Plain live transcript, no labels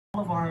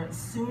of our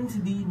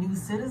soon-to-be new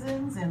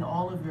citizens and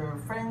all of your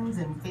friends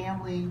and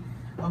family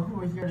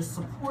who are here to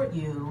support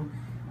you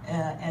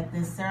at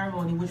this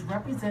ceremony, which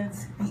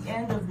represents the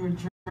end of your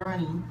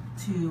journey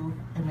to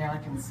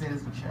American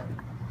citizenship.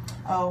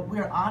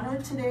 We're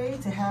honored today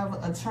to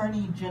have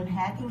attorney Jim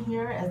Hacking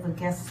here as a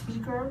guest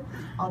speaker.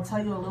 I'll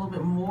tell you a little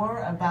bit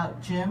more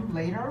about Jim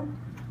later.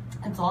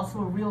 It's also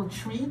a real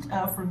treat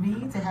for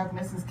me to have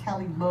Mrs.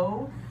 Kelly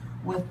Lowe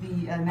with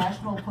the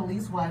National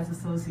Police Wives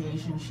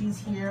Association. She's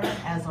here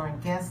as our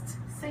guest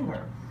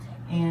singer.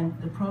 And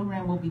the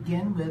program will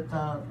begin with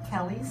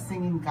Kelly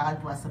singing God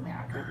Bless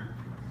America.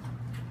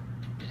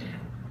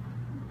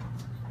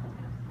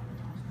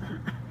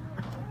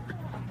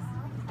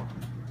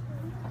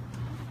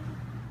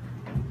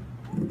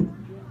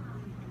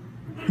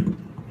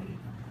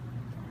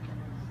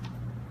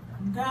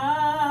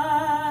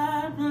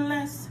 God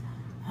bless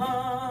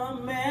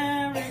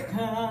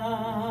America,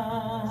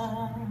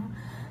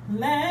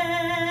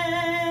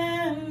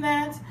 land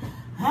that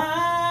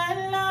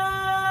I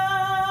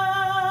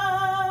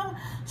love.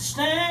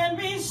 Stand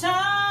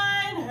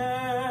beside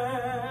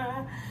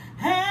her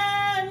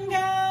and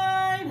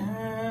guide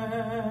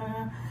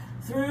her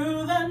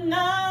through the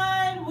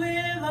night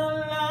with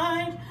a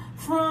light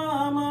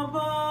from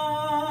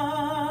above,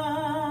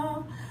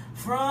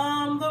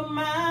 from the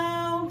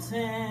mountains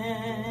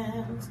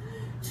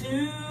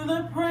to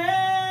the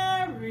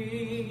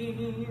prairies,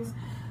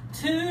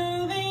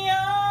 to the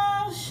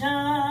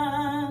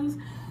oceans,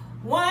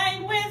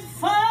 white with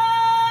foam.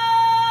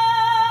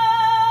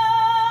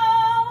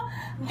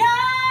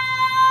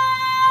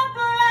 God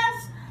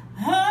bless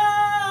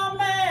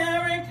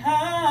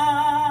America,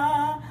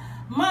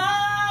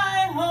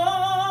 my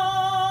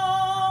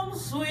home,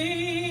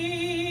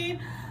 sweet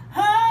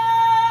home.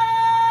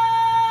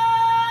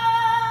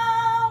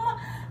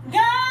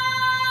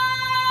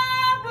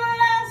 God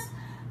bless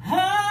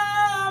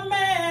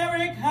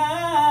America,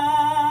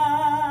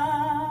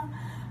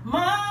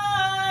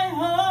 my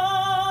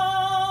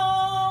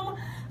home,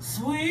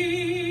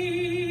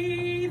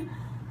 sweet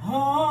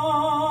home.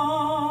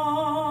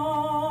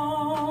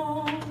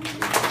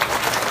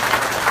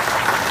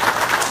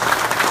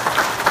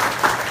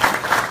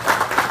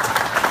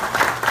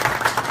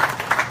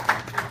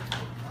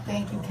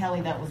 Thank you,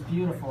 Kelly. That was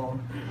beautiful.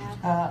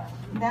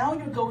 Now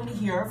you're going to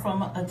hear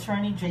from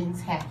attorney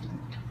James Hacking.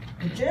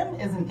 Jim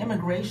is an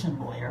immigration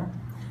lawyer,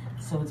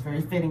 so it's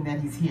very fitting that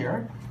he's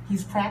here.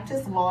 He's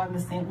practiced law in the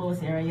St.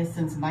 Louis area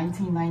since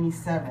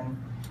 1997.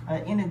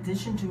 In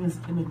addition to his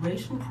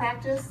immigration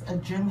practice,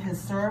 Jim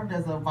has served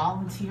as a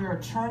volunteer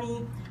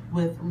attorney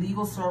with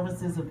Legal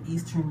Services of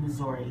Eastern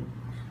Missouri.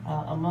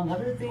 Among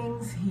other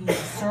things, he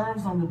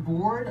serves on the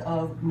board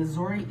of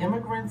Missouri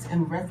Immigrants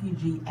and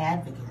Refugee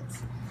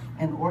Advocates,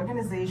 an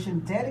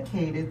organization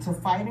dedicated to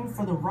fighting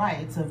for the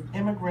rights of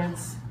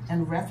immigrants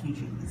and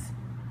refugees.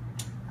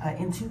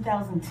 In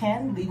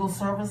 2010, Legal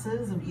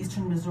Services of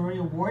Eastern Missouri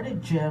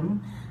awarded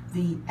Jim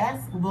the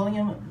F.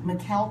 William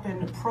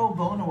McAlpin Pro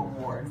Bono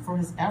Award for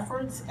his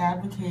efforts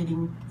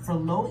advocating for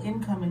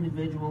low-income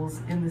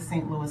individuals in the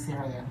St. Louis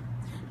area.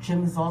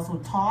 Jim has also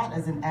taught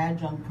as an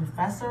adjunct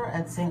professor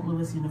at St.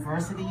 Louis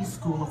University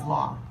School of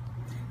Law.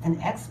 An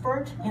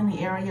expert in the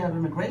area of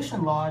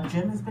immigration law,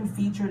 Jim has been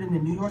featured in the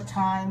New York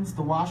Times,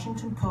 the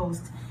Washington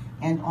Post,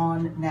 and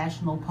on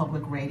National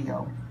Public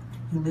Radio.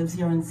 He lives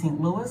here in St.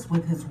 Louis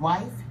with his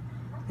wife,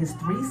 his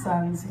 3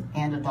 sons,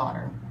 and a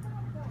daughter.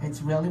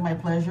 It's really my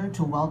pleasure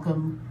to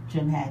welcome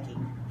Jim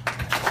Hacking.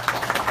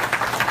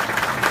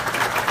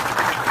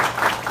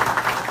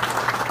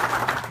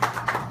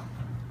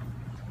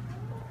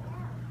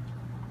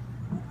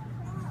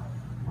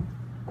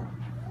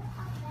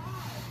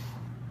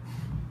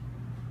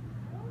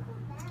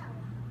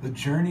 The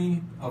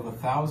journey of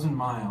 1,000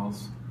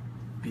 miles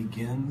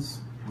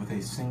begins with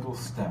a single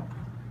step.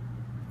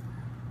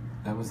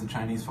 That was the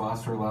Chinese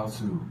philosopher Lao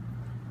Tzu.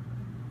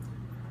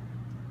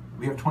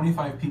 We have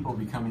 25 people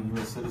becoming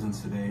U.S.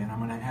 citizens today, and I'm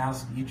going to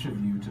ask each of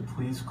you to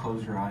please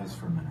close your eyes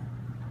for a minute.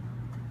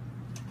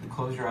 To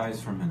close your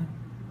eyes for a minute.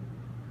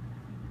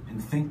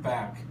 And think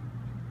back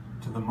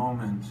to the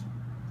moment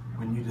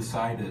when you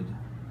decided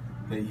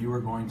that you were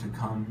going to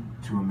come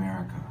to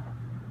America.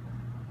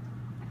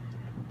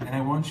 And I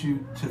want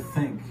you to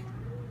think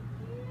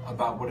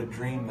about what a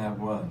dream that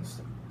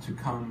was, to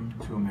come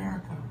to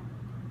America.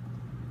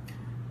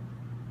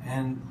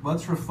 And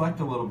let's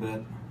reflect a little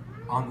bit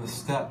on the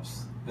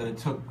steps that it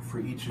took for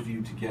each of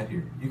you to get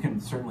here. You can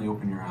certainly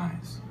open your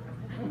eyes.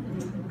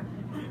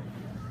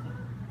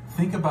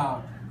 Think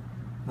about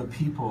the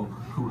people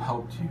who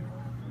helped you.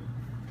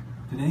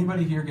 Did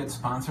anybody here get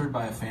sponsored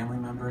by a family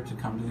member to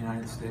come to the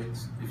United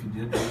States? If you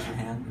did, raise your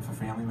hand if a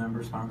family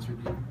member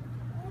sponsored you.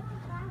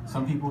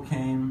 Some people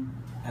came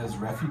as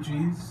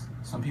refugees.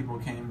 Some people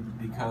came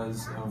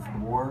because of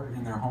war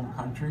in their home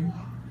country.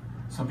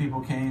 Some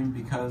people came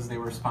because they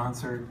were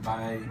sponsored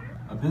by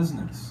a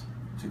business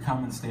to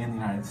come and stay in the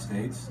United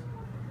States.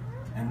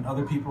 And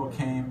other people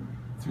came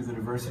through the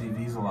diversity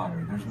visa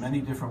lottery. There's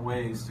many different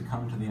ways to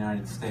come to the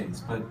United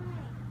States, but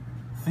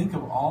think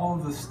of all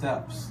of the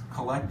steps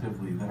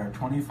collectively that our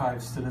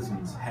 25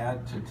 citizens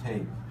had to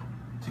take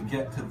to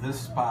get to this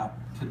spot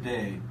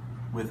today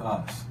with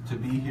us, to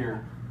be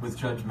here with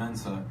Judge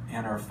Mensah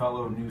and our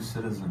fellow new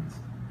citizens.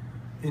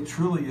 It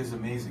truly is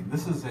amazing.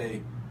 This is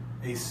a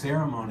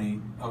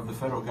ceremony of the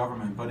federal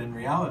government, but in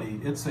reality,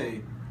 it's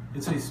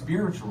a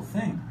spiritual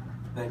thing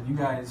that you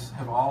guys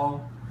have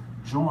all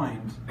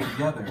joined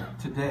together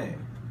today.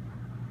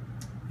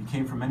 You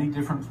came from many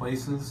different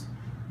places.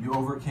 You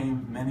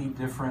overcame many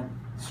different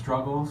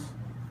struggles.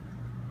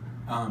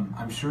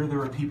 I'm sure there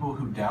were people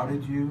who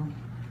doubted you.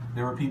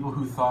 There were people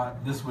who thought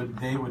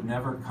they would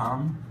never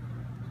come.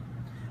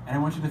 And I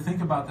want you to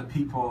think about the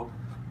people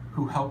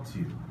who helped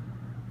you,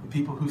 the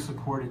people who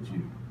supported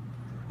you,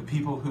 the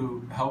people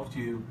who helped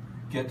you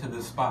get to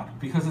this spot.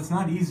 Because it's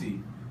not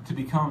easy to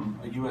become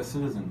a U.S.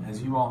 citizen,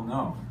 as you all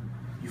know.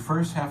 You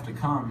first have to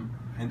come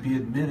and be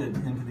admitted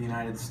into the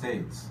United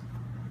States.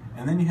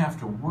 And then you have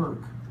to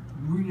work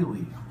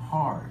really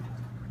hard.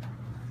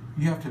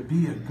 You have to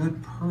be a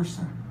good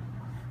person.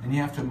 And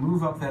you have to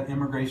move up that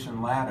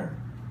immigration ladder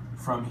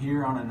from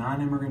here on a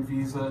non-immigrant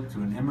visa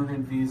to an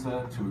immigrant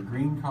visa to a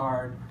green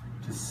card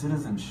to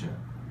citizenship.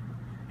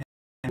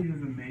 And it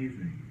is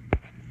amazing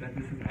that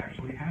this has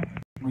actually happened.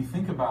 When we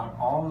think about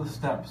all the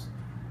steps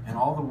and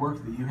all the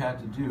work that you had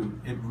to do,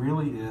 it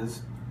really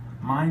is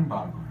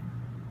mind-boggling.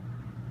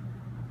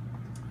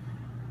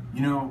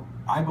 You know,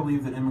 I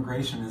believe that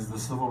immigration is the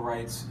civil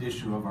rights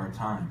issue of our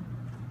time.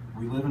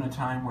 We live in a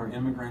time where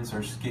immigrants are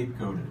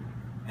scapegoated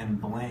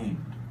and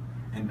blamed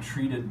and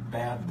treated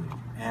badly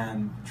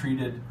and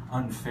treated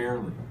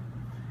unfairly.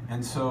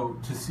 And so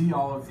to see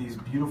all of these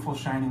beautiful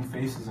shining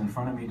faces in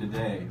front of me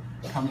today,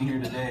 coming here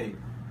today,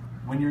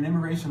 when you're an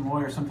immigration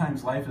lawyer,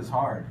 sometimes life is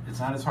hard. It's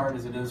not as hard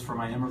as it is for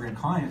my immigrant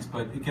clients,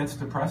 but it gets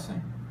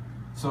depressing.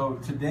 So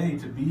today,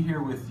 to be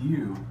here with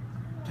you,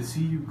 to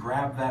see you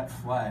grab that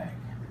flag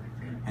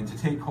and to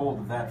take hold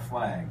of that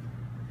flag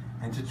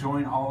and to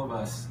join all of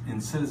us in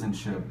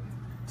citizenship,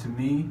 to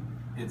me,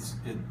 it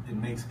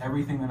makes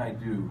everything that I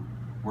do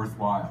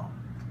worthwhile.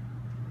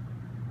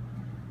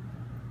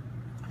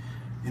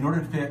 In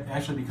order to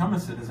actually become a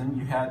citizen,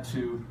 you had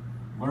to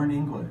learn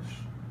English.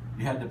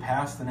 You had to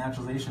pass the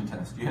naturalization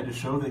test. You had to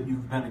show that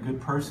you've been a good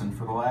person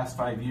for the last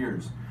 5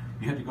 years.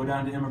 You had to go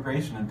down to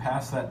immigration and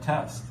pass that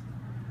test.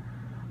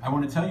 I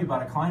want to tell you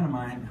about a client of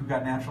mine who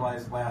got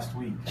naturalized last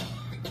week.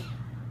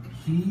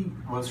 He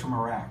was from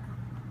Iraq.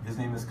 His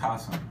name is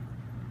Qasim.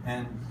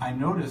 And I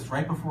noticed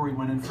right before he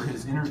went in for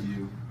his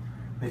interview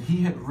that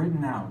he had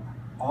written out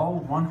all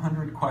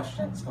 100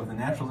 questions of the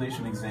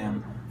naturalization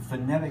exam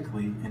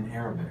phonetically in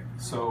Arabic.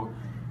 So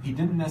he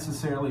didn't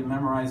necessarily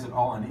memorize it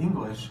all in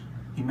English,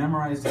 he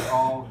memorized it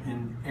all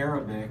in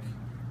Arabic,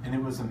 and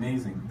it was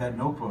amazing. That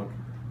notebook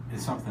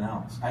is something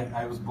else.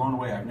 I was blown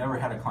away. I've never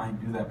had a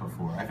client do that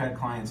before. I've had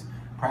clients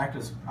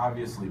practice,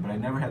 obviously, but I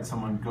never had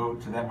someone go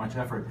to that much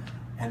effort.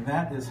 And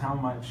that is how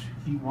much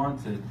he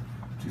wanted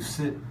to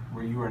sit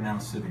where you are now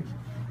sitting.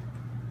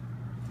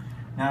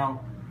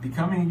 Now,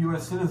 becoming a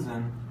U.S.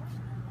 citizen,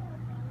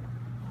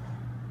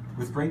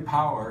 with great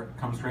power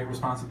comes great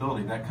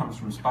responsibility. That comes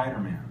from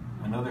Spider-Man,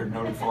 another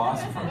noted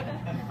philosopher,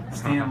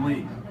 Stan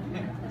Lee.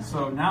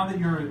 So now that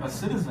you're a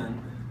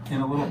citizen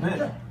in a little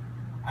bit,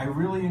 I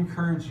really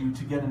encourage you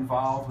to get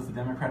involved with the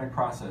democratic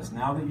process.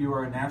 Now that you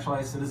are a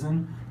naturalized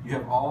citizen, you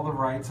have all the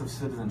rights of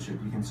citizenship.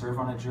 You can serve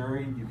on a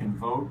jury, you can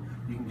vote,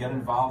 you can get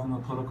involved in the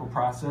political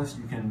process,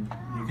 you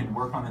can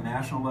work on the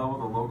national level,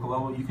 the local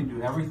level, you can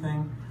do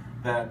everything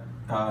that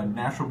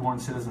natural-born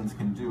citizens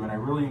can do, and I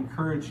really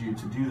encourage you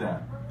to do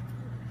that.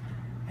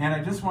 And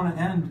I just want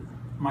to end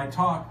my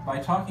talk by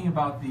talking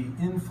about the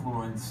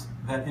influence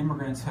that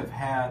immigrants have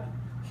had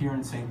here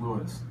in St.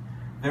 Louis.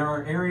 There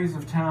are areas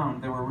of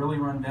town that were really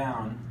run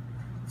down.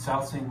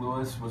 South St.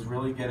 Louis was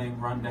really getting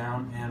run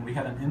down, and we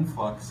had an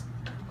influx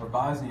of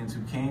Bosnians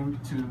who came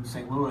to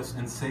St. Louis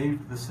and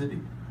saved the city.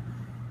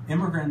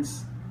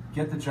 Immigrants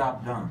get the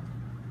job done.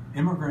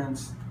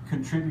 Immigrants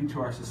contribute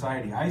to our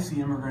society. I see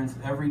immigrants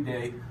every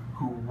day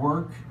who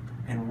work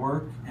and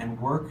work and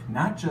work,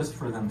 not just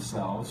for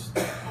themselves,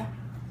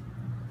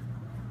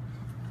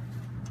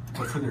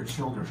 but for their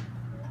children,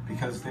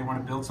 because they want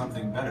to build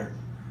something better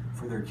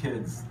for their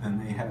kids than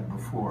they had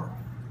before.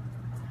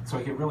 So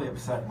I get really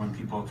upset when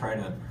people try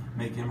to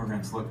make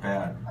immigrants look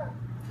bad.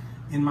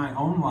 In my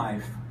own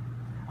life,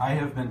 I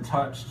have been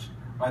touched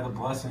by the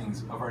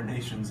blessings of our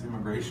nation's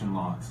immigration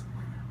laws.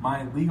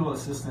 My legal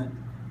assistant,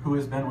 who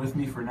has been with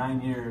me for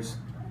 9 years,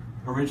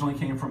 originally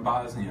came from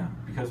Bosnia.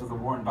 Because of the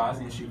war in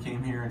Bosnia, she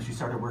came here and she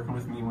started working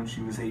with me when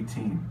she was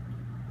 18.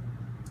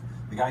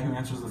 The guy who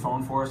answers the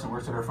phone for us and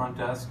works at our front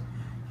desk,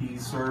 he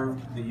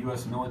served the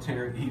U.S.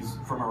 military. He's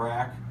from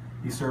Iraq.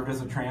 He served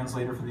as a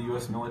translator for the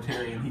U.S.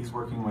 military, and he's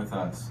working with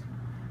us.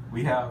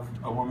 We have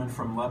a woman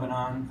from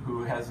Lebanon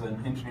who has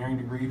an engineering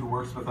degree who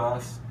works with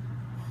us.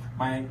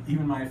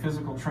 Even my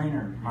physical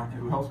trainer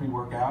who helps me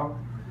work out,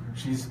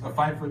 she's a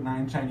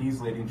 5'9"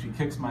 Chinese lady, and she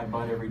kicks my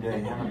butt every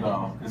day.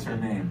 Annabelle is her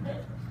name.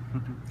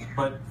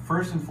 But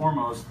first and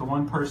foremost, the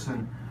one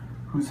person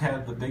who's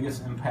had the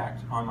biggest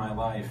impact on my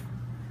life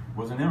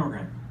was an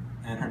immigrant,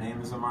 and her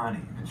name is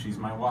Amani, and she's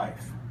my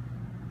wife.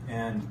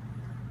 And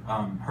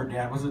her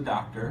dad was a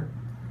doctor,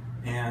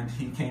 and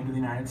he came to the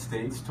United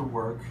States to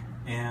work,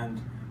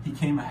 and he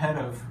came ahead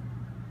of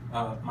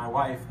my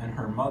wife and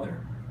her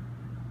mother.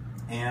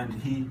 And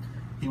he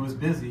was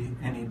busy,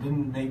 and he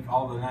didn't make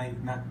all the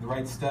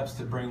right steps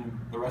to bring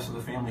the rest of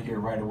the family here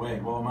right away.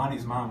 Well,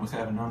 Amani's mom was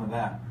having none of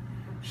that.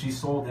 She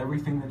sold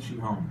everything that she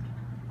owned,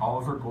 all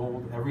of her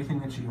gold, everything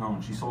that she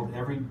owned. She sold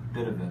every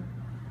bit of it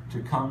to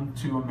come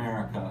to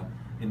America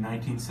in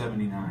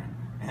 1979.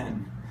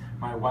 And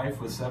my wife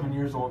was 7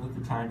 years old at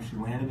the time. She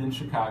landed in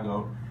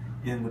Chicago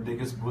in the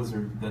biggest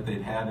blizzard that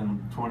they'd had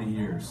in 20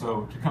 years.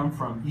 So to come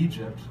from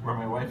Egypt, where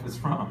my wife is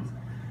from,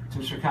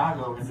 to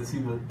Chicago and to see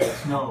the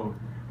snow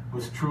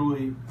was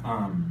truly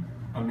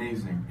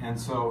amazing. And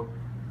so,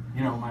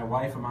 you know, my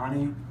wife,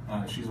 Amani,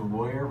 she's a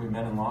lawyer. We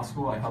met in law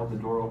school. I held the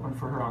door open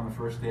for her on the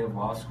first day of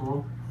law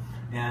school.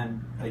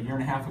 And a year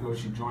and a half ago,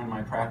 she joined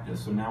my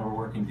practice. So now we're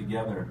working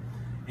together.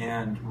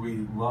 And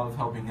we love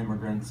helping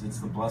immigrants. It's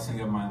the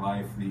blessing of my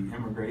life. The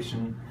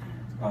immigration,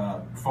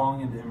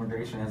 falling into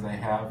immigration as I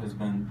have, has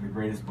been the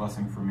greatest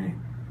blessing for me.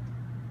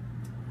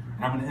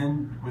 And I'm going to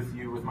end with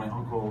you with my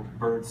Uncle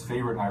Bert's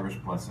favorite Irish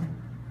blessing.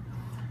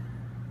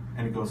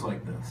 And it goes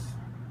like this.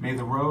 May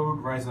the road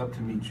rise up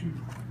to meet you.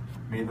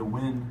 May the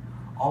wind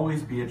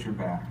always be at your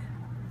back.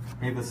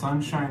 May the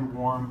sun shine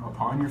warm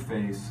upon your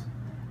face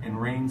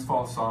and rains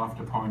fall soft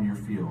upon your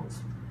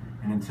fields.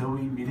 And until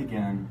we meet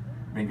again,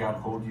 may God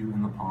hold you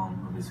in the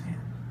palm of his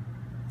hand.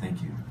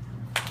 Thank you.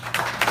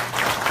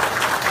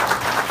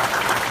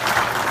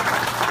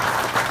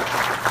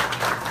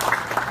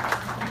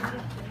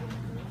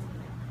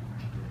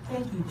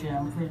 Thank you,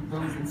 Jim, for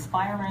those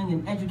inspiring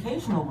and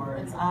educational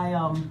words.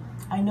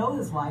 I know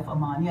his wife,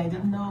 Amani. I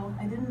didn't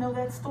know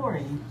that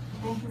story.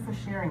 Thank you for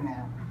sharing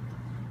that.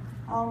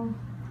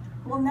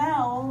 Well,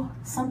 now,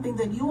 something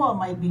that you all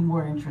might be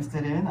more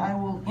interested in, I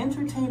will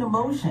entertain a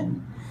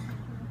motion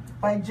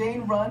by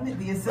Jane Runn,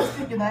 the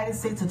Assistant United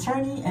States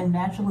Attorney and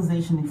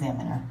Naturalization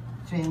Examiner.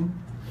 Jane.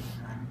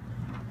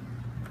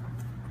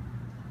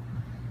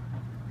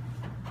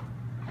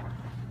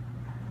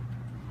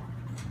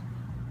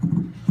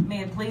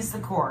 May it please the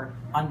Court,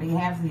 on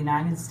behalf of the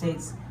United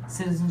States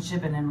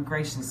Citizenship and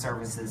Immigration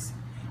Services,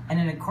 and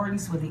in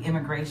accordance with the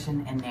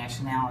Immigration and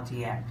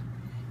Nationality Act,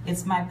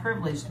 it's my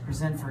privilege to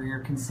present for your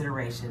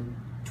consideration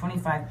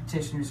 25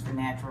 petitioners for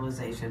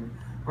naturalization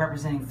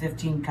representing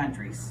 15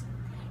 countries.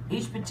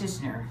 Each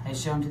petitioner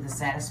has shown to the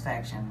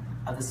satisfaction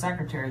of the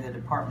Secretary of the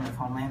Department of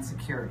Homeland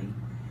Security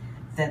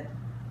that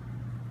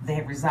they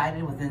have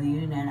resided within the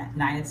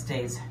United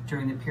States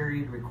during the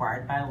period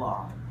required by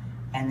law,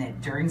 and that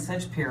during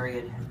such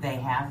period they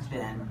have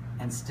been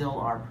and still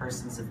are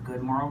persons of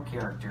good moral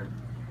character,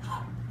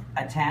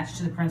 attached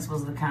to the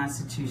principles of the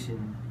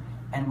Constitution,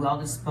 and well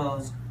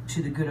disposed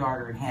to the good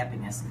order and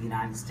happiness of the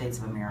United States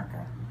of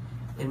America.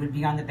 It would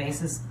be on the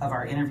basis of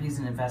our interviews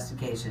and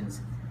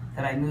investigations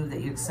that I move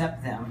that you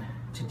accept them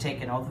to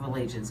take an oath of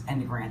allegiance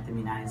and to grant them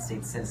United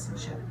States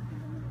citizenship.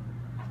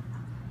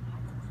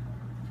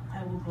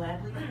 I will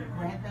gladly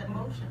grant that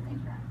motion.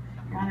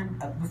 Your Honor,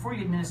 before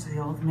you administer the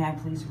oath, may I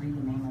please read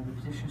the name of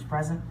the petitioners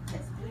present?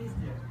 Yes, please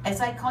do.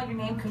 As I call your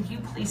name, could you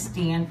please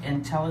stand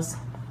and tell us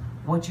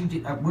what you do,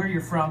 where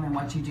you're from and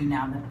what you do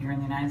now that you're in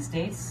the United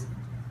States?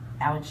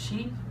 Alex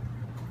Sheet.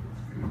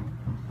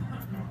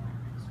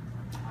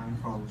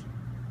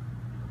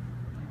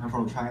 I'm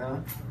from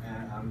China,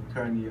 and I'm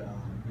currently an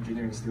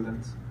engineering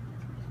student.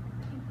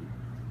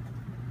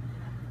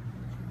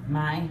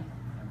 Mai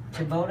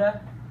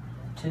Taboda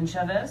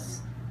Tinchavez.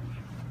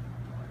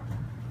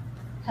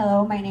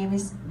 Hello, my name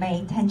is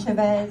May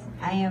Tenchavez.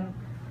 I am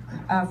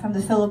from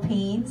the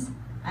Philippines.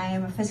 I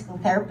am a physical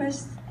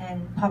therapist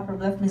in Poplar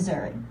Bluff,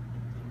 Missouri.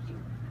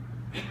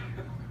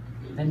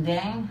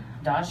 Vendang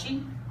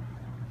Dashi.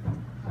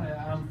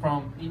 I'm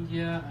from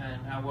India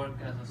and I work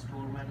as a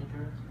store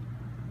manager.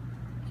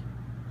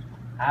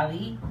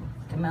 Ali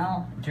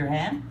Kamal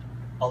Durhan.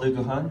 Ali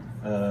Duhan,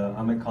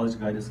 I'm a college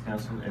guidance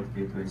counselor at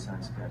Gateway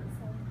Science Academy.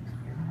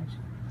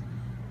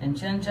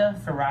 Vincenza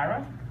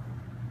Ferrara.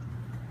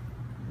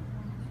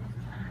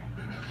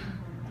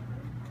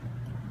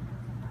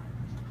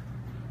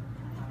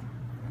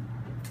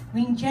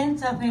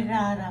 Vincenza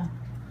Ferrara.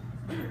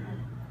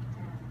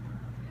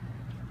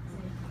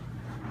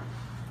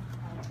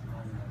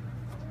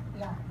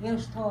 Eu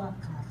estou a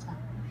casa.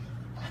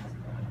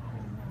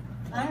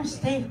 I'm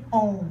stay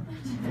home.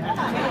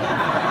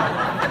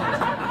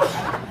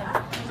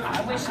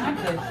 I wish I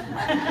could.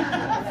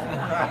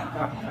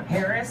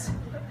 Harris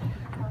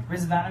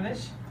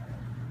Rizvanovich.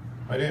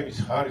 My name is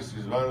Haris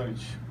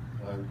Rizvanovic.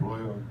 I'm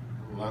employed on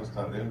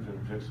Landstar Ranger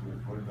in Jacksonville,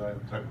 Florida. I'm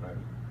truck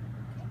driver.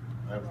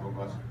 I'm from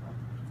Boston.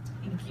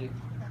 Thank you.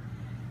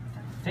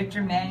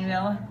 Victor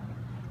Manuel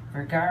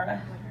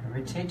Vergara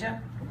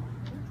Ritija.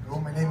 Hello,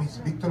 my name is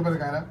Victor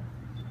Vergara,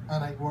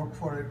 and I work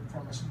for a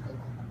pharmaceutical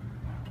company.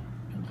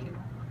 Thank you.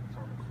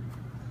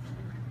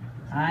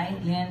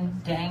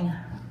 Lin Dang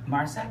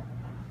Marsak.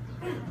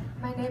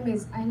 My name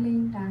is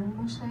Eileen Dang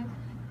Moshe,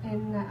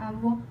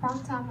 and work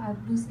part-time at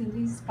Lucy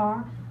Lee's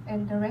Spa,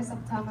 and the rest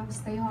of the time I'm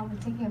stay home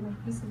and take care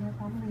of his and my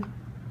family.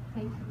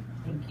 Thank you.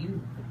 Thank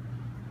you.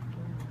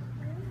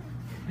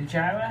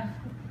 Bujara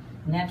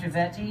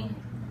Naturalization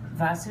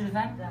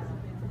Vasudevan.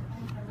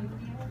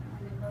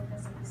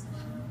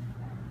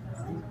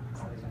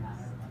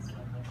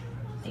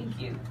 Thank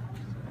you.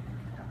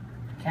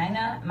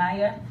 Kaina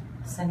Maya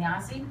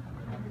Sannyasi.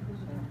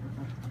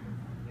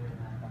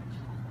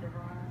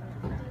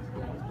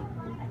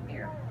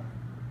 Here.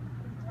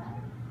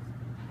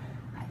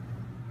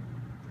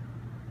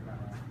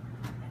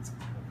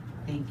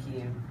 Thank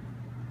you.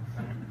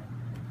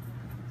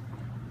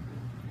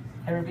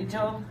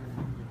 Heribito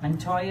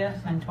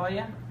Montoya.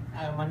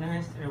 My name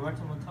is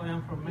Roberto Montoya.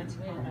 I'm from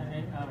Mexico.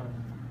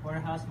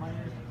 Warehouse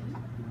manager.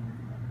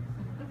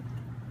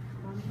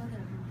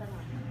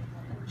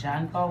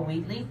 John Paul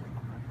Wheatley.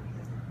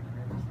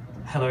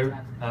 Hello,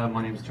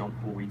 my name is John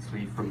Paul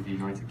Wheatley from the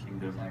United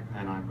Kingdom,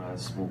 and I'm a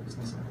small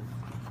business owner.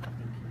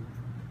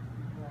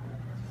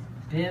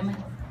 Bim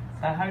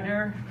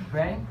Bahadur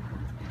Ray.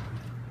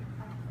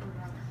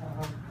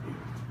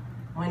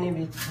 My name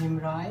is Jim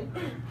Rai,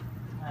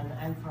 and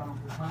I'm from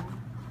Wuhan.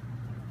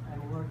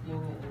 I'm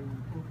working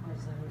in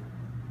in-person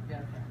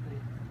beer factory.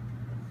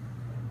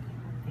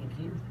 Thank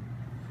you.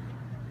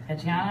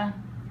 Tatiana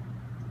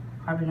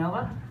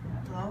Harbinova.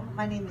 Hello,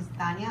 my name is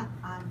Tanya.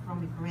 I'm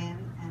from Ukraine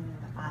and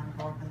I'm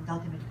working in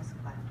Delta Medical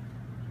Supply.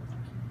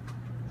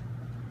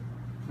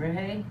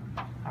 Rehe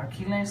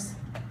Arquiles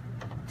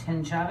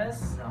Ten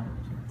Chavez.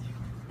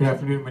 Good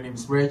afternoon, my name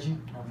is Reggie.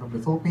 I'm from the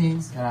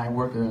Philippines and I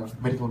work as a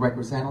medical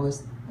records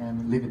analyst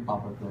and live in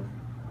Papa Club.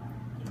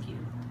 Thank you.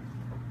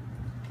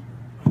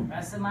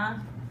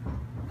 Rasima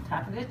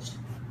Topovic.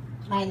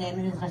 My name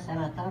is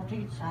Rasima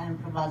Topovic. I'm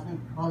from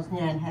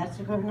Bosnia and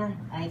Herzegovina.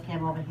 I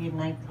came over here in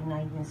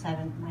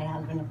 1997. My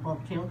husband and 4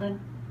 children,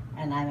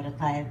 and I'm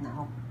retired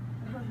now.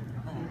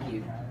 Thank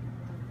you.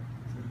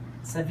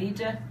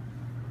 Savita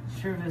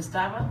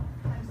Shrivastava.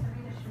 I'm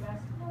Savita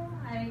Shrivastava.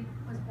 I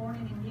was born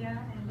in India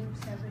and lived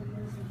several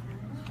years in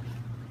Canada.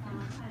 I'm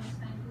a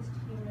scientist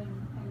here in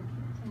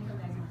clinical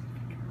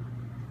diagnostics.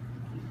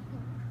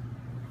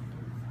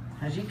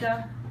 Hajika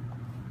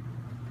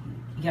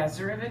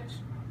Yazurevich.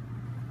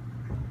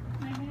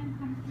 My name is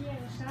Hamkia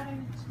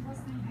Yasharevich,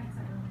 Bosnia and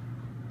Herzegovina.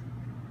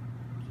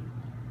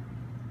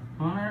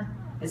 Honor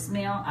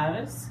Ismail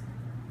Abbas.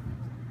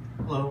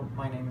 Hello,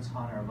 my name is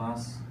Honor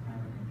Abbas. I'm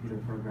a computer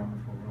programmer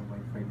for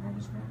Worldwide Freight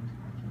Management.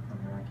 I came from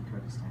Iraqi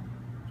Kurdistan.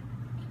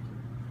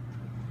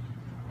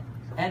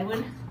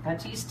 Edwin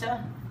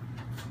Batista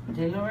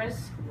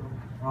Delores.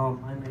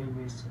 My name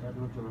is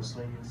Edward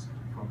Rosales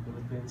from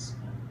Philippines,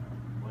 and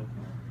I'm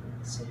working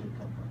at the City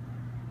Company.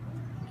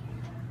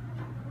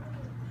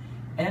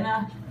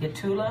 Anna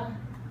Yatula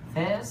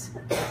Fez.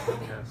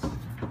 Yes.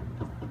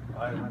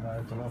 I'm an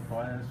Ayatollah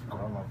Faiz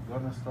from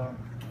Afghanistan.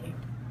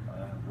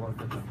 I work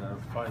at the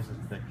Spices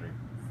factory.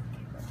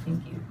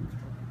 Thank you.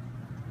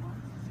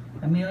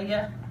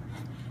 Amelia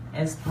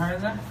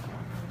Esparza.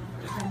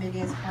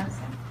 Amelia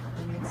Esparza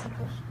from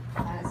Mexico,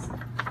 as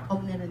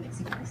homeland in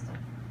Mexico.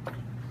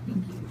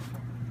 Thank you.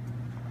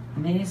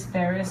 Miss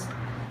Paris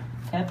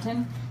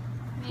Captain.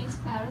 Miss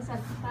Paris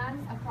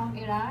Al-Khan from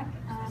Iraq.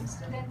 I'm a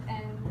student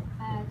and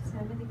at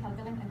Medical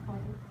Government and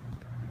Fordham.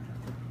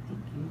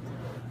 Thank you.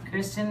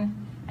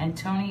 Christian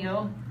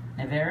Antonio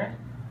Navarra.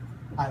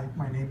 Hi,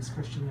 my name is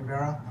Christian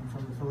Rivera. I'm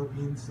from the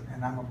Philippines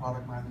and I'm a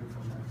product manager for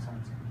Life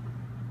Science.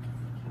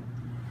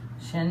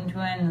 Shen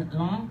Tuan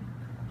Long.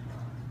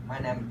 My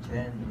name is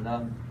Chen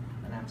Lum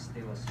and I'm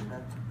still a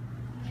student.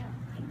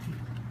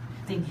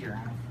 Thank you, Your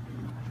Honor.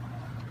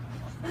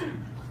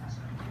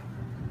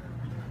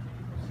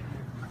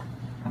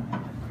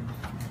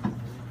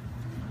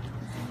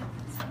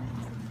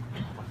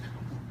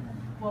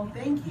 Well,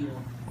 thank you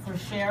for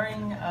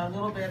sharing a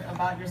little bit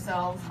about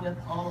yourselves with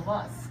all of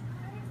us.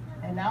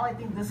 And now I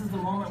think this is the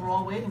moment we're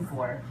all waiting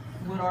for.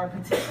 Would our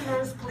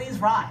petitioners please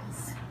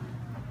rise?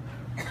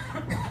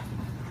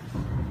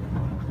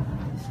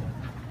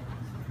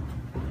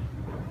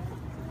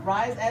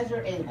 Rise as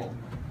you're able.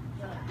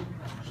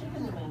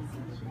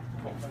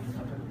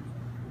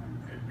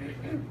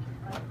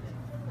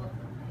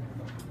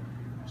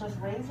 Just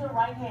raise your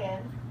right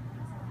hand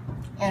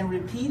and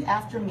repeat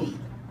after me.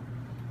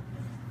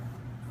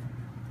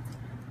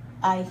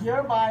 I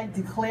hereby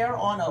declare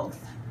on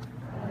oath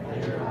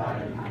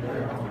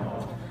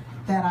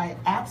that I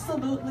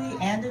absolutely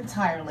and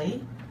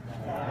entirely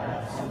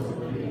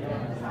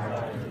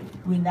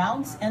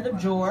renounce and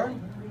abjure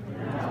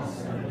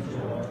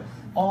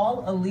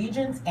all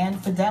allegiance and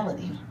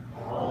fidelity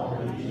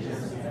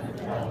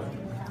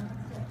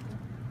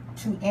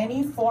to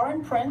any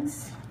foreign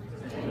prince,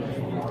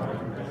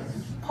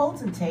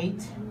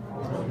 potentate,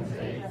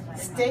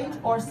 state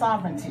or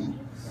sovereignty,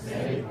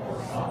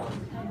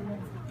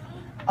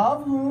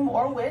 of whom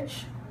or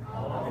which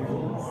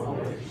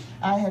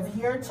I have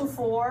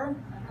heretofore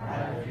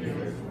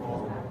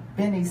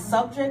been a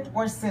subject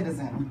or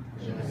citizen,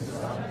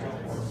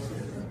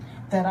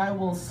 that I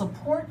will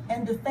support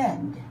and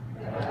defend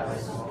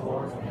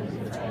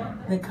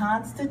the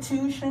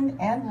Constitution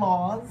and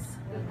laws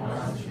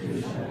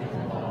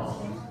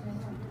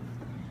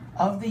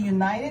of the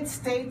United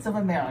States of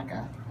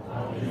America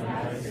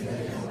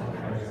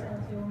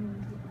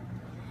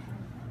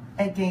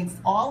against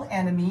all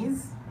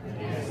enemies,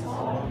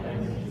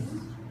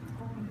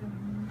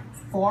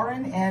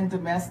 foreign and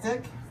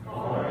domestic,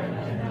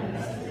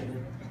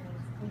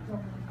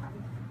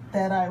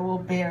 that I will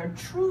bear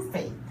true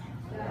faith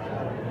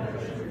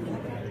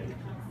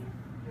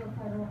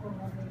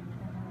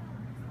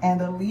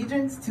and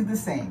allegiance to the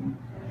same,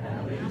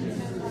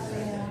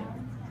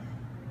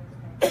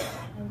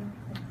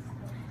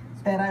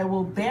 that I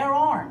will bear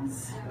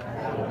arms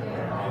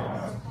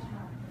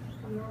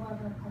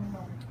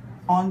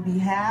on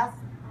behalf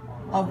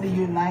of the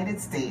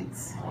United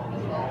States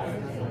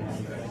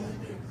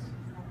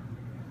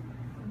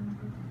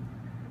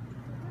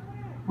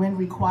when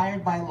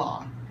required by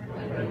law,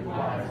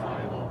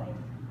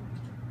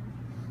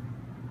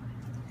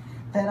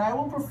 that I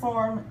will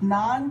perform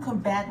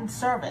non-combatant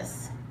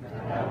service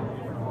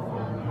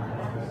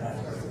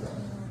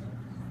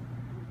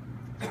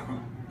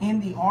in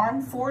the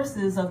armed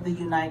forces of the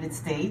United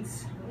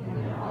States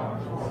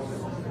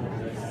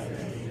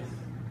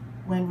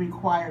when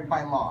required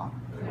by law,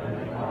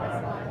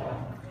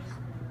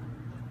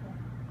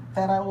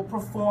 that I will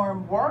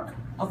perform work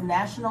of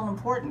national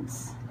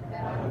importance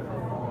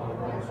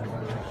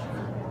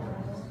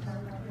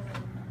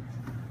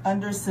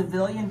under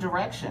civilian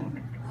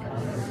direction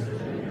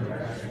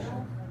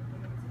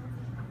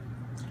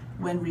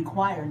when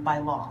required by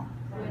law,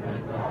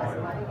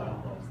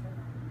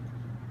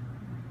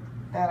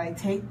 that I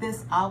take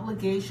this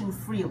obligation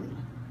freely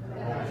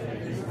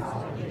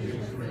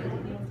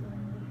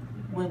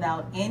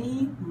without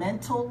any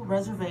mental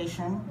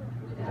reservation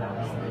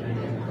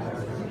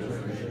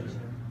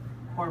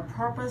or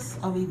purpose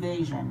of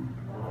evasion.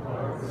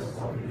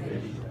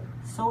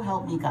 So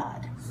help me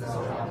God.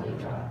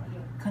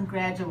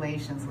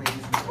 Congratulations, ladies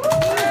and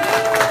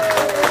gentlemen.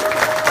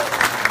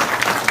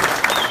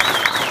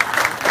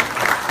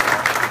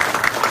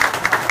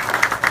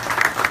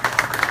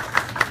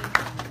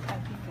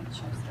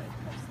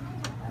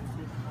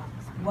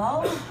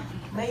 Well,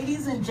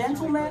 ladies and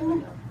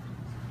gentlemen,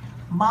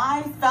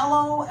 my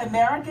fellow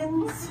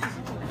Americans,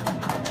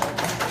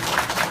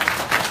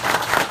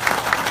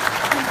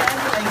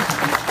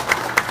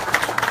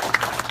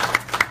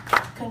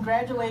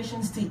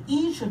 congratulations to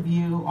each of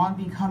you on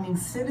becoming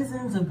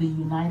citizens of the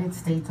United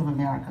States of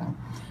America.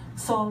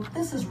 So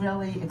this is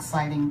really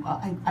exciting.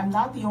 I'm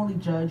not the only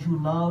judge who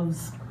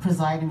loves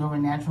presiding over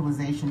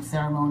naturalization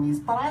ceremonies,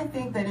 but I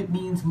think that it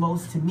means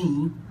most to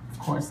me. Of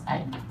course,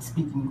 I'm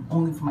speaking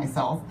only for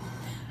myself,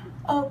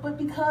 but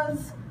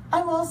because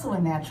I'm also a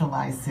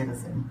naturalized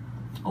citizen.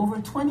 Over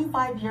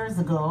 25 years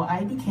ago,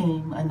 I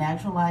became a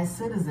naturalized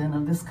citizen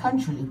of this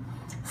country.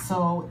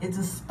 So it's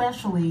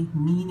especially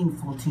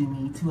meaningful to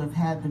me to have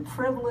had the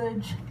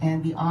privilege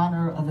and the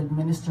honor of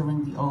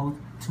administering the oath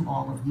to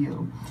all of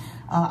you.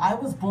 I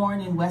was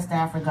born in West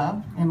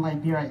Africa, in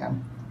Liberia,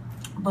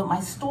 but my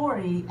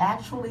story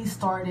actually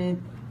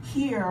started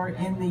here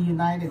in the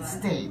United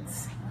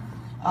States.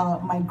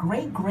 My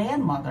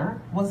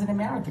great-grandmother was an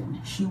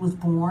American. She was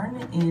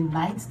born in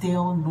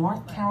Knightsdale,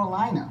 North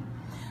Carolina,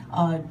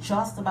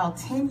 just about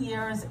 10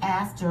 years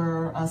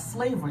after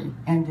slavery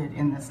ended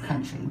in this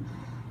country.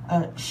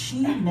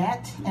 She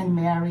met and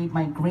married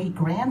my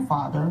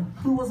great-grandfather,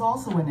 who was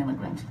also an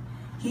immigrant.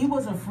 He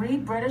was a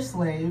freed British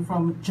slave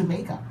from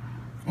Jamaica,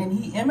 and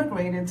he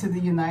immigrated to the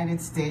United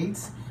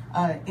States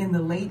in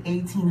the late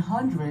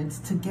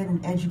 1800s to get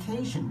an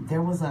education.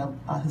 There was a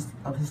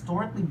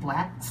historically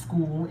black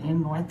school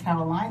in North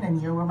Carolina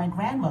near where my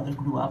grandmother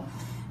grew up,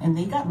 and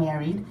they got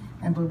married,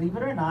 and believe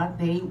it or not,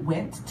 they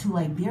went to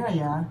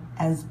Liberia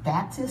as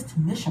Baptist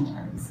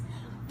missionaries.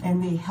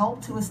 And they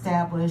helped to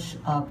establish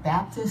a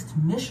Baptist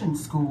mission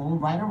school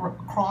right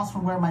across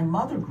from where my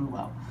mother grew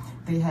up.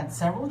 They had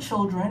several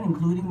children,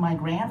 including my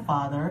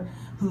grandfather,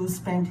 who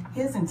spent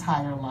his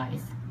entire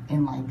life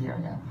in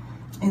Liberia.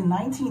 In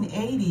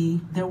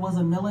 1980, there was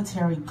a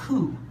military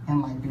coup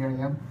in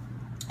Liberia,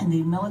 and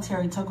the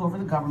military took over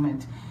the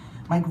government.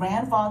 My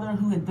grandfather,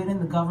 who had been in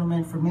the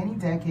government for many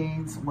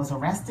decades, was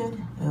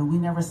arrested. We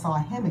never saw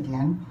him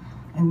again.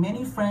 And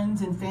many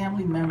friends and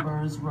family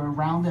members were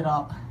rounded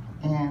up,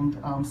 and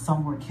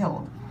some were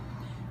killed.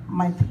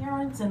 My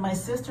parents and my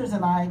sisters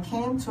and I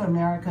came to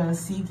America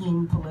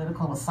seeking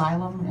political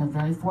asylum, and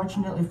very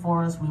fortunately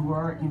for us, we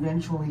were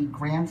eventually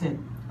granted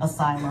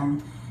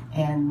asylum,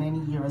 and many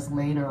years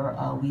later,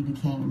 we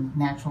became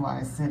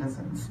naturalized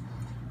citizens.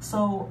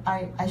 So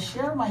I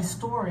share my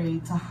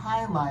story to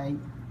highlight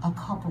a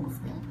couple of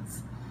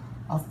things.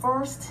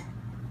 First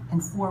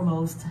and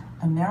foremost,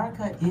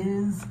 America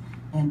is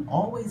and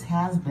always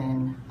has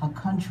been a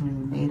country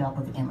made up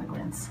of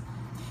immigrants.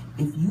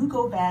 If you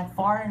go back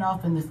far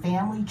enough in the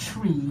family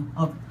tree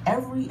of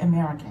every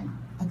American,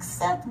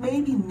 except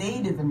maybe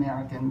Native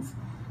Americans,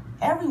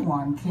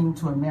 everyone came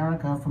to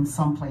America from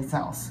someplace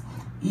else.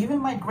 Even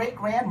my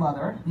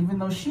great-grandmother, even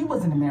though she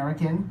was an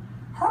American,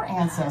 her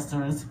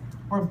ancestors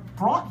were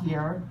brought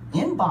here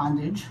in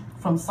bondage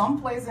from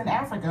someplace in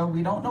Africa,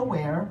 we don't know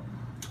where,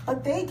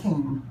 but they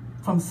came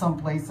from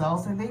someplace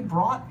else and they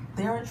brought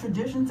their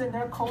traditions and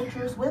their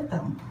cultures with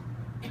them.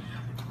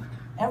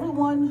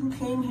 Everyone who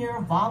came here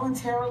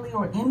voluntarily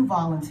or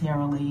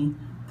involuntarily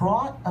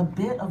brought a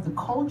bit of the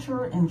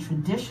culture and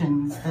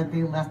traditions that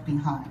they left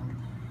behind.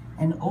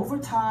 And over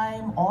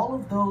time, all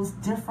of those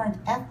different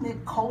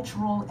ethnic,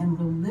 cultural, and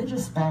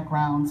religious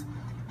backgrounds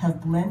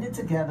have blended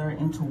together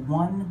into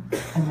one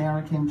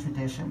American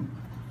tradition.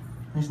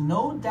 There's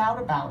no doubt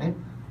about it.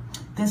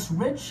 This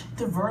rich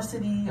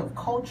diversity of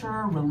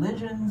culture,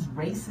 religions,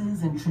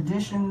 races, and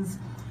traditions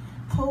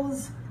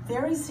pose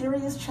very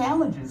serious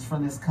challenges for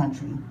this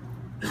country.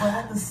 But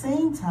at the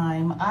same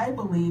time, I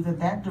believe that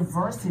that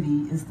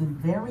diversity is the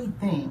very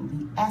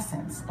thing, the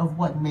essence of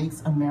what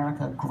makes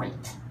America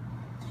great.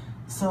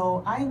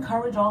 So I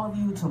encourage all of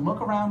you to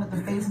look around at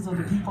the faces of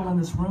the people in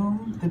this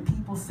room, the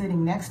people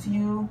sitting next to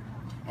you,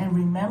 and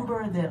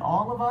remember that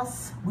all of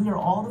us, we are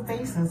all the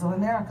faces of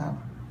America.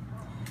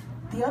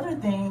 The other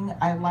thing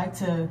I'd like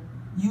to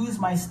use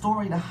my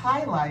story to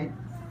highlight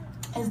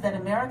is that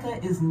America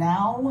is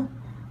now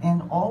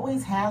and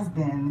always has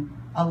been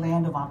a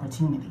land of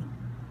opportunity.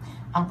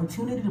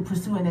 Opportunity to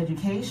pursue an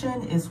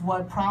education is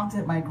what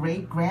prompted my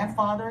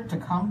great-grandfather to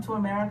come to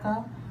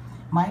America.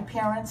 My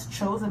parents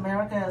chose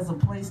America as a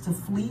place to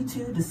flee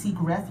to seek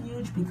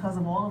refuge because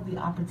of all of the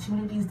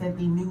opportunities that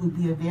they knew would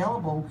be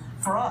available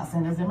for us.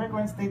 And as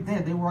immigrants, they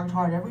did. They worked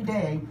hard every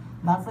day,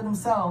 not for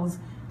themselves,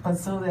 but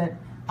so that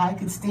I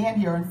could stand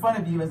here in front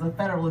of you as a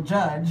federal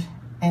judge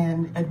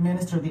and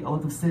administer the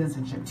oath of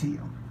citizenship to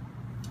you.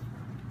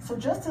 So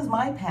just as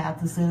my path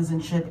to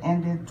citizenship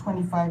ended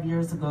 25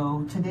 years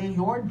ago, today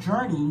your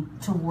journey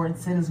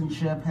towards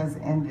citizenship has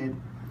ended.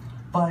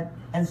 But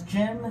as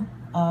Jim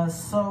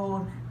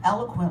so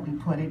eloquently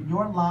put it,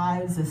 your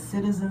lives as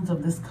citizens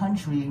of this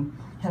country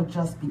have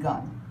just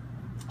begun.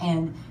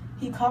 And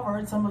he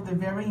covered some of the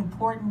very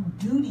important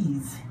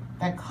duties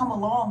that come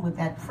along with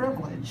that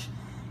privilege.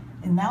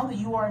 And now that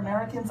you are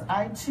Americans,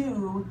 I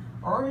too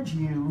urge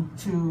you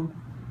to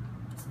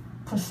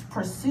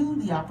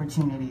pursue the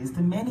opportunities,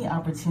 the many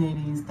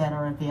opportunities that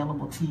are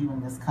available to you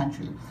in this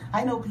country.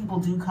 I know people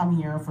do come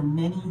here for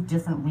many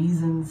different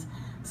reasons.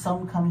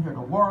 Some come here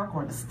to work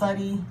or to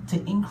study,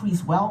 to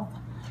increase wealth,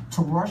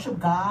 to worship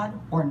God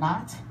or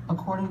not,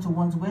 according to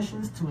one's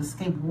wishes, to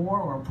escape war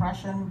or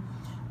oppression.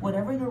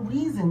 Whatever your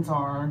reasons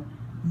are,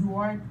 you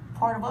are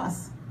part of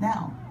us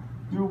now.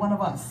 You're one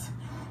of us.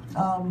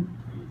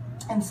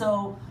 And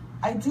so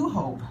I do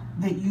hope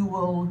that you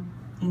will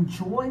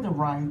enjoy the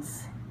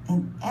rights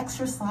and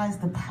exercise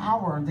the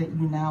power that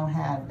you now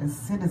have as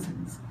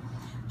citizens.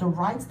 The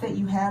rights that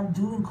you have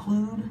do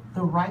include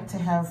the right to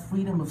have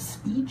freedom of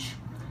speech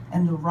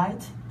and the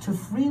right to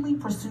freely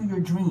pursue your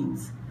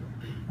dreams.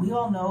 We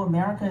all know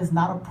America is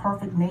not a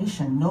perfect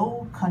nation.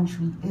 No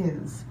country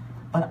is.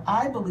 But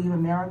I believe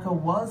America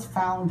was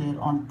founded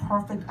on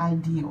perfect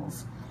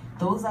ideals.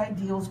 Those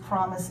ideals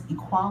promise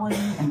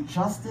equality and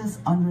justice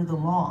under the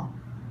law.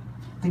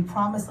 They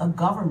promise a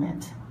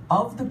government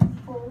of the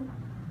people,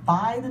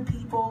 by the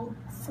people,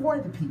 for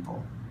the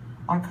people.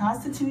 Our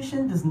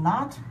Constitution does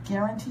not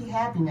guarantee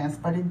happiness,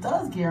 but it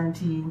does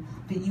guarantee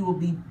that you will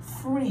be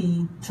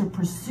free to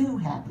pursue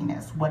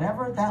happiness,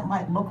 whatever that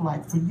might look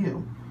like for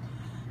you.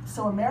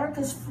 So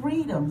America's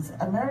freedoms,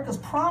 America's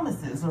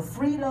promises of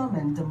freedom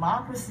and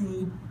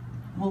democracy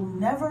will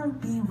never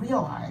be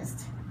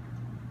realized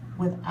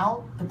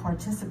without the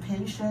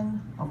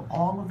participation of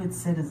all of its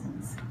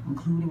citizens,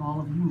 including all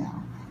of you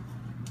now.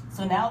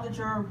 So now that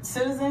you're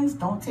citizens,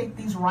 don't take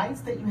these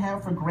rights that you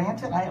have for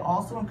granted. I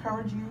also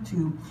encourage you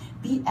to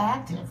be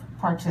active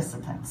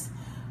participants.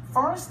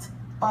 First,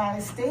 by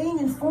staying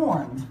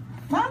informed,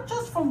 not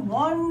just from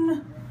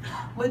one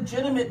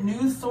legitimate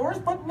news source,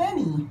 but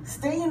many.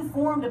 Stay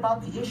informed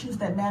about the issues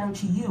that matter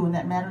to you and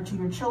that matter to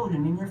your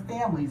children and your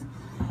families.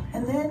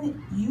 And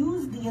then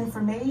use the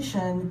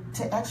information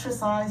to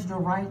exercise your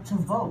right to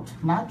vote,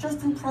 not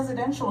just in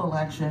presidential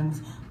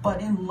elections,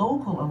 but in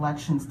local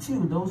elections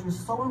too. Those are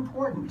so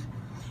important.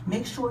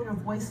 Make sure your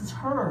voice is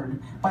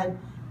heard by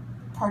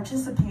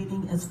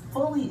participating as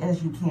fully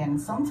as you can.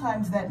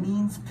 Sometimes that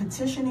means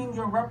petitioning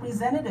your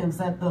representatives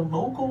at the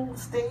local,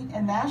 state,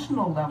 and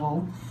national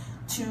level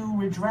to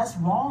redress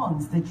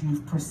wrongs that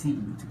you've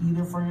perceived,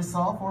 either for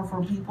yourself or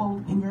for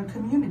people in your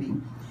community.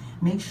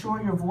 Make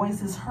sure your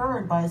voice is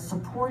heard by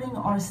supporting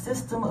our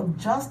system of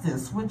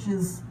justice, which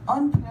is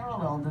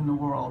unparalleled in the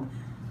world,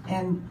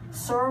 and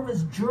serve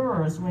as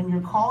jurors when you're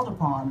called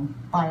upon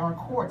by our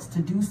courts to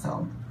do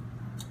so.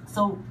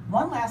 So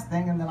one last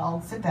thing, and then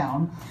I'll sit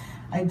down.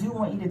 I do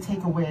want you to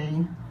take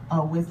away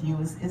with you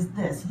is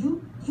this.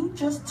 You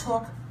just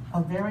took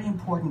a very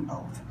important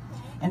oath.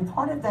 And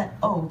part of that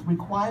oath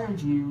required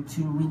you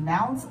to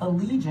renounce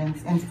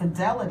allegiance and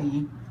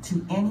fidelity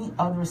to any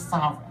other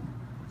sovereign.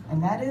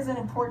 And that is an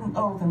important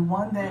oath and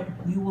one that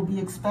you will be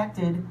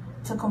expected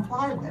to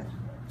comply with.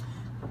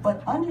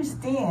 But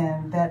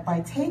understand that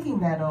by taking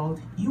that oath,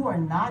 you are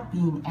not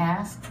being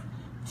asked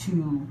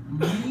to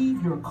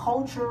leave your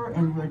culture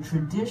and your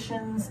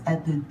traditions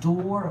at the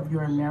door of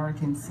your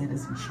American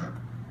citizenship.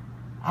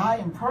 I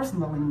am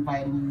personally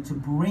inviting you to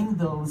bring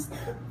those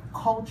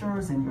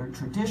cultures and your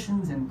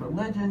traditions and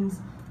religions,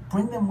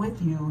 bring them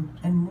with you,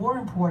 and more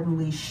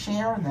importantly,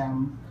 share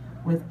them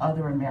with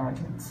other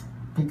Americans,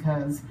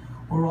 because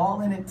we're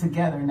all in it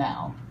together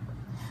now.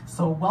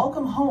 So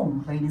welcome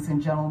home, ladies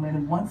and gentlemen,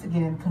 and once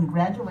again,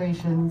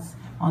 congratulations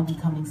on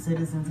becoming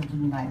citizens of the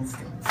United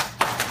States.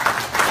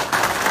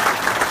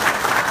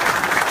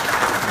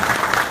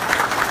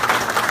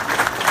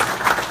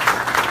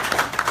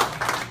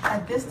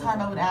 At this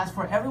time, I would ask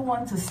for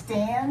everyone to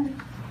stand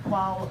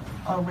while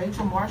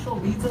Rachel Marshall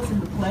leads us in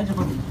the Pledge of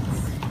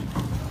Allegiance.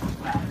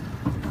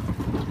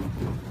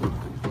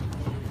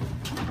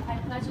 I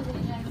pledge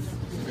allegiance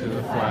to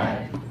the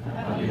flag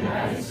of the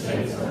United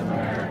States of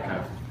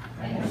America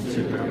and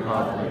to the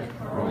republic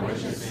for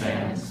which it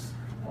stands,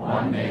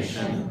 one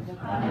nation,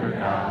 under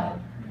God,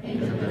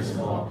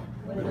 indivisible,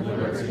 with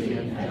liberty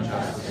and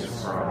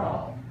justice for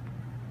all.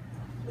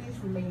 Please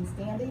remain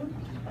standing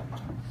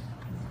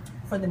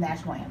for the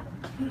national anthem.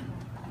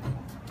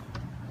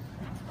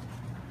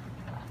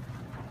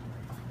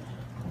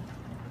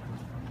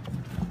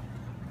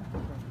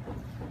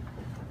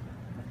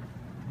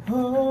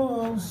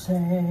 Oh,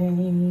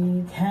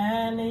 say,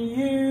 can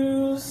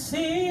you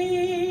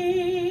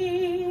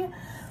see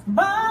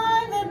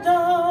by the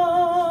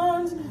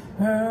dawn's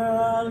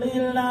early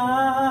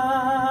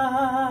light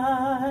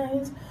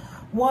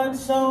what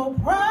so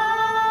proudly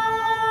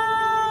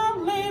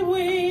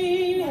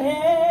we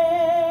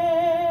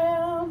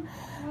hailed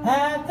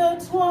at the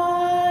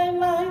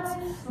twilight's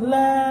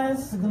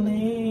last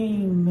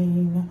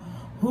gleaming,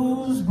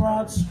 whose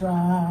broad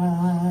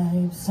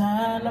stripes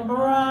and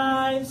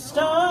bright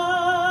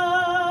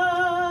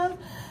stars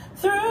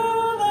through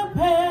the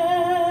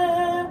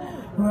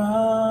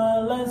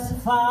perilous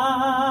fight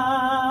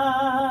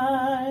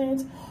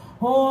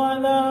o'er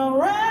the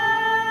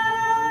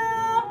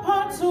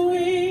ramparts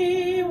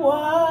we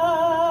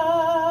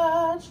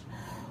watched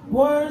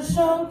were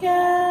so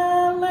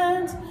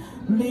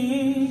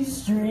gallantly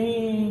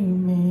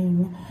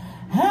streaming,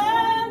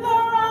 and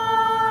the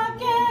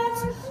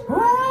rockets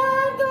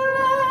red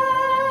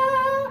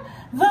glare,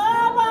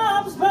 the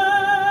bombs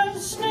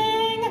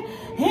bursting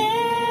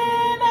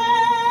in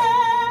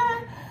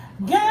air,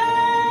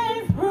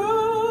 gave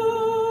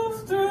proof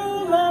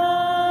through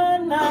the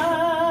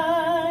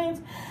night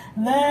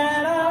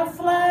that our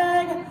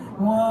flag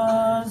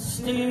was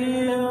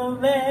still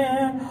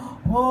there.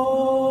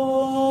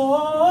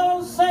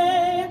 Oh,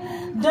 say,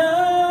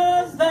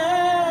 does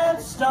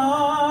that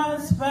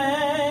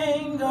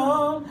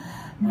star-spangled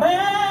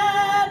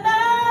banner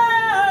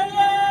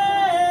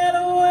yet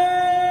wave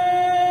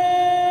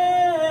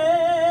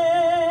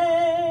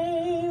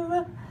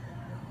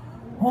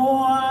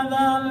o'er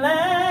the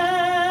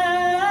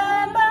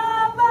land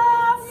of the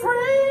free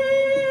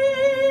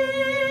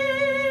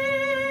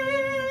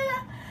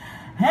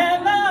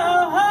and the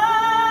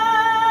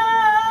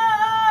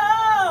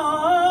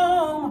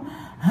home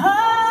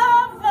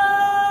of the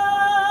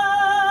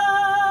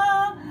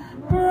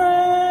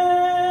brave?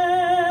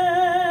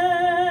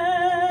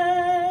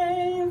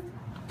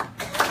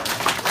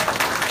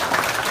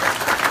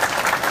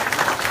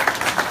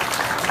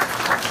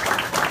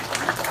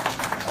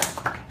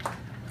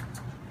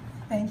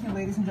 Thank you,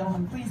 ladies and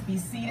gentlemen. Please be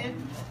seated.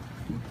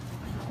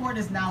 Court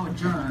is now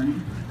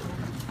adjourned.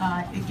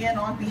 Again,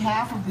 on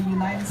behalf of the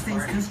United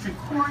States District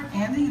Court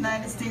and the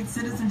United States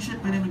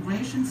Citizenship and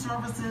Immigration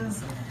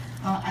Services,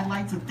 I'd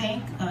like to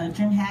thank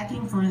Jim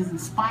Hacking for his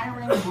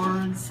inspiring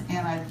words,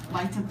 and I'd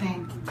like to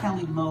thank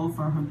Kelly Lowe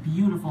for her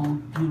beautiful,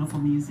 beautiful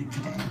music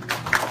today.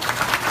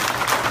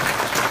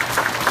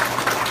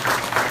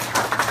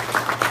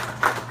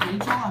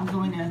 Rachel, I'm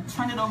going to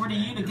turn it over to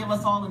you to give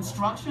us all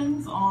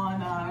instructions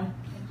on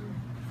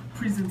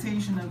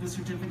presentation of the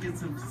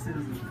certificates of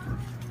citizenship.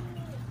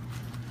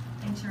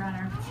 Thanks, Your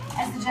Honor.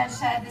 As the judge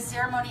said, the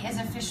ceremony is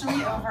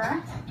officially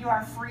over. You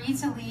are free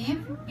to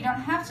leave. You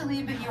don't have to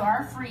leave, but you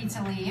are free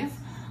to leave.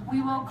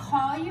 We will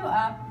call you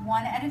up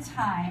one at a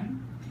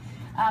time.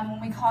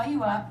 When we call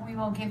you up, we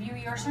will give you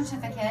your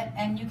certificate,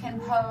 and you can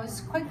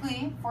pose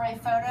quickly for a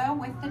photo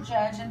with the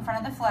judge in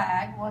front of the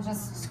flag. We'll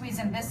just squeeze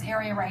in this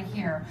area right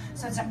here.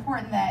 So it's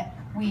important that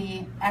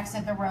we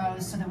exit the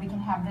rows so that we can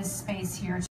have this space here.